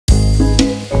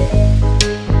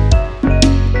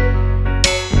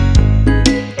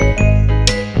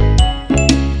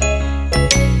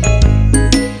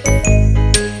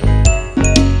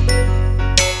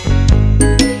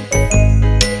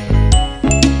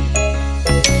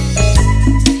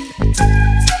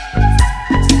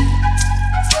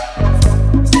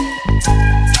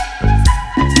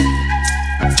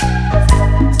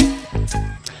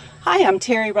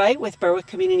Terry Wright with Berwick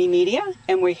Community Media,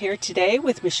 and we're here today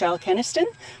with Michelle Keniston,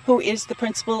 who is the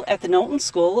principal at the Knowlton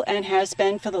School and has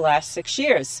been for the last 6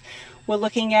 years. We're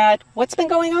looking at what's been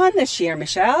going on this year,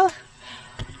 Michelle.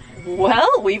 Well,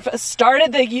 we've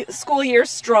started the school year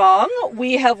strong.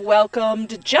 We have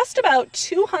welcomed just about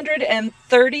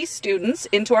 230 students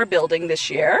into our building this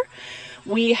year.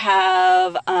 We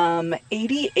have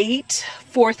 88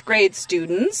 fourth grade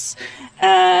students,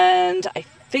 and I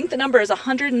think the number is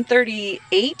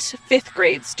 138 fifth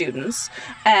grade students.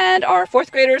 And our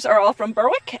fourth graders are all from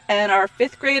Berwick, and our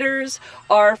fifth graders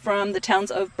are from the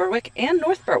towns of Berwick and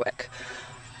North Berwick.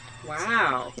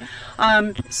 Wow.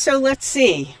 So let's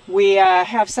see. We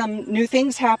have some new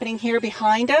things happening here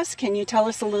behind us. Can you tell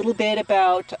us a little bit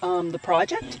about the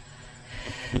project?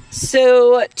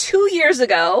 So 2 years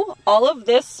ago, all of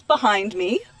this behind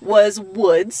me was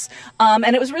woods,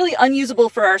 and it was really unusable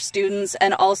for our students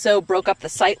and also broke up the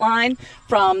sight line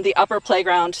from the upper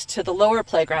playground to the lower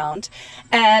playground.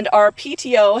 And our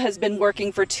PTO has been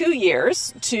working for 2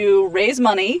 years to raise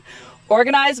money,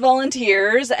 organize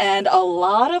volunteers, and a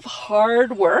lot of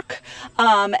hard work,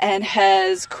 and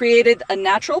has created a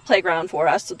natural playground for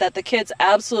us that the kids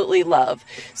absolutely love.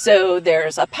 So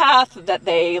there's a path that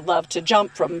they love to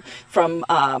jump from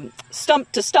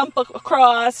stump to stump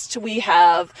across. We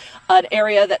have an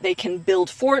area that they can build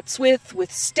forts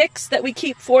with sticks that we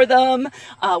keep for them.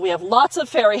 We have lots of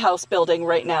fairy house building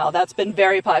right now. That's been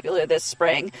very popular this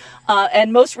spring.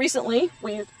 And most recently,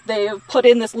 they've put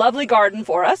in this lovely garden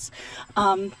for us.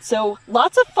 So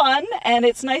lots of fun, and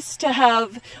it's nice to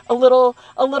have a little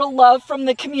love from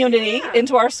the community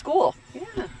into our school.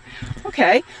 Yeah.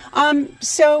 Okay.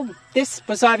 So this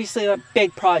was obviously a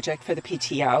big project for the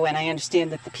PTO, and I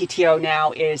understand that the PTO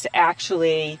now is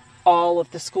actually all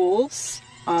of the schools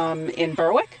in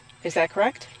Berwick. Is that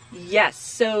correct? Yes.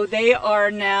 So they are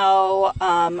now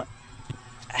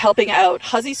helping out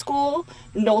Hussey School,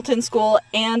 Knowlton School,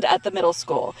 and at the middle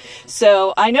school.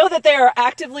 So I know that they are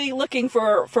actively looking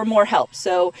for more help.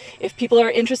 So if people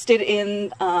are interested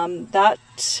in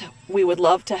that, we would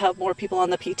love to have more people on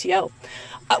the PTO.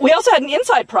 We also had an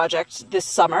inside project this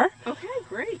summer. Okay,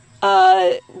 great.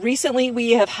 Recently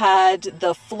we have had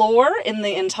the floor in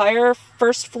the entire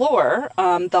first floor,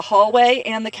 the hallway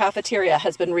and the cafeteria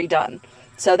has been redone.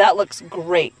 So that looks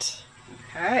great.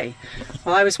 Okay.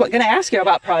 Well, I was going to ask you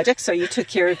about projects, so you took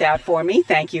care of that for me.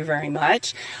 Thank you very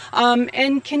much.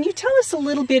 And can you tell us a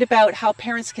little bit about how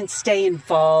parents can stay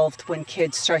involved when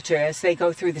kids start to, as they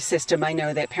go through the system? I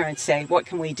know that parents say, what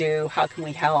can we do? How can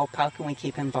we help? How can we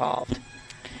keep involved?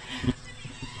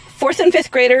 Fourth and fifth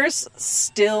graders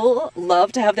still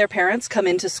love to have their parents come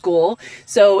into school.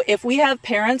 So if we have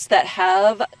parents that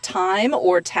have time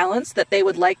or talents that they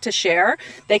would like to share,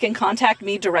 they can contact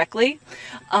me directly.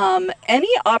 Any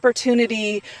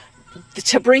opportunity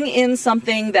to bring in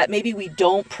something that maybe we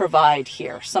don't provide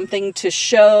here, something to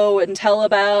show and tell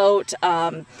about.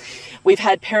 We've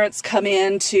had parents come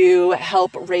in to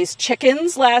help raise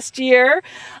chickens last year,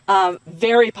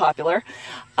 very popular.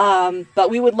 But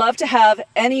we would love to have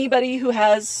anybody who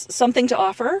has something to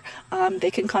offer.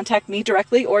 They can contact me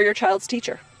directly or your child's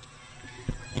teacher.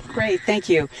 Great, thank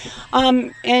you.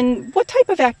 And what type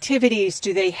of activities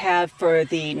do they have for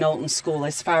the Knowlton School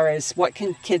as far as what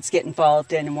can kids get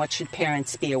involved in and what should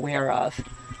parents be aware of?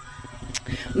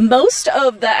 Most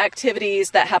of the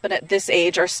activities that happen at this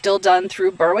age are still done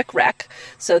through Berwick Rec,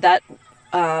 so that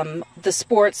the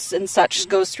sports and such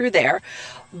goes through there.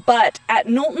 But at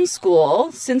Knowlton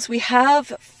School, since we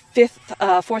have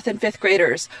fourth and fifth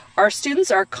graders, our students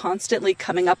are constantly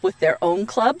coming up with their own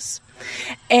clubs.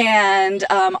 And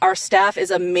our staff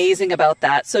is amazing about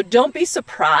that. So don't be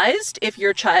surprised if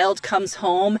your child comes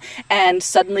home and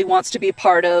suddenly wants to be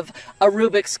part of a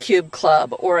Rubik's Cube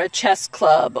club or a chess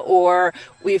club, or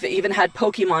we've even had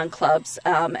Pokemon clubs.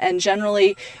 And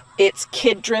generally it's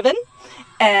kid driven.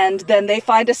 And then they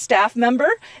find a staff member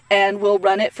and we'll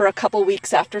run it for a couple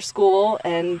weeks after school.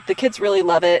 And the kids really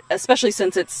love it, especially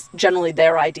since it's generally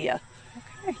their idea.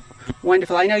 Okay.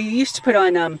 Wonderful. I know you used to put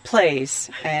on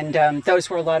plays, and those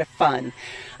were a lot of fun.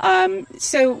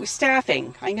 So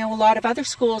staffing. I know a lot of other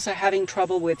schools are having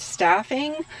trouble with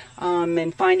staffing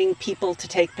and finding people to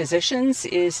take positions.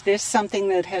 Is this something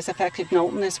that has affected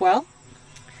Knowlton as well?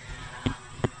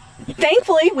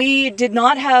 Thankfully, we did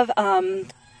not have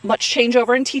much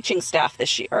changeover in teaching staff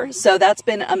this year, so that's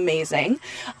been amazing.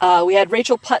 We had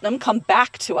Rachel Putnam come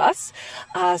back to us,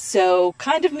 so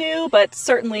kind of new, but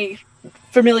certainly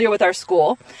familiar with our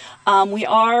school. We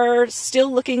are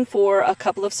still looking for a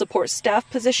couple of support staff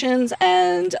positions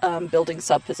and building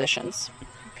sub positions.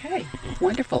 Okay,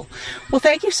 wonderful. Well,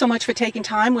 thank you so much for taking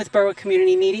time with Berwick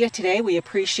Community Media today. We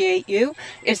appreciate you.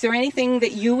 Is there anything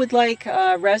that you would like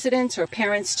residents or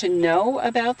parents to know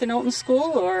about the Knowlton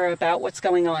School or about what's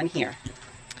going on here?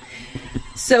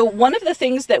 So one of the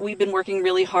things that we've been working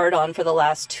really hard on for the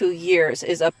last 2 years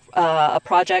is a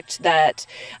project that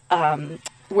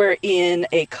we're in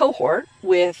a cohort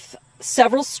with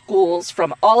several schools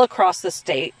from all across the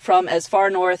state, from as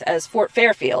far north as Fort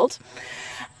Fairfield,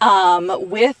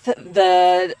 with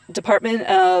the Department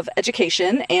of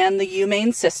Education and the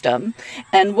UMaine system.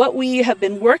 And what we have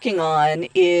been working on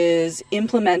is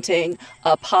implementing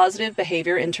a positive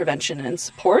behavior intervention and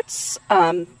supports,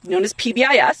 known as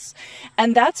PBIS.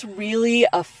 And that's really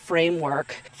a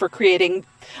framework for creating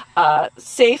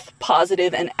safe,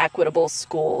 positive, and equitable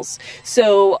schools.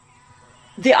 So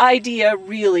the idea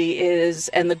really is,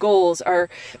 and the goals are,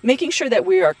 making sure that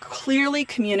we are clearly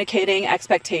communicating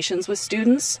expectations with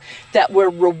students, that we're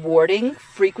rewarding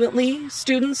frequently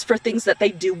students for things that they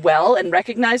do well and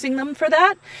recognizing them for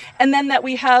that, and then that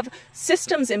we have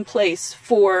systems in place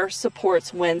for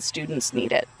supports when students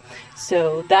need it.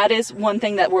 So that is one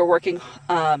thing that we're working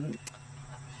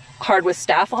hard with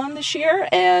staff on this year,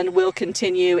 and will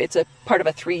continue. It's a part of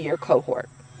a 3-year cohort.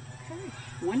 Okay,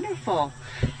 wonderful.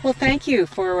 Well, thank you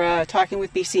for talking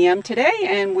with BCM today,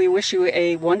 and we wish you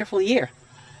a wonderful year.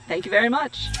 Thank you very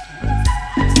much.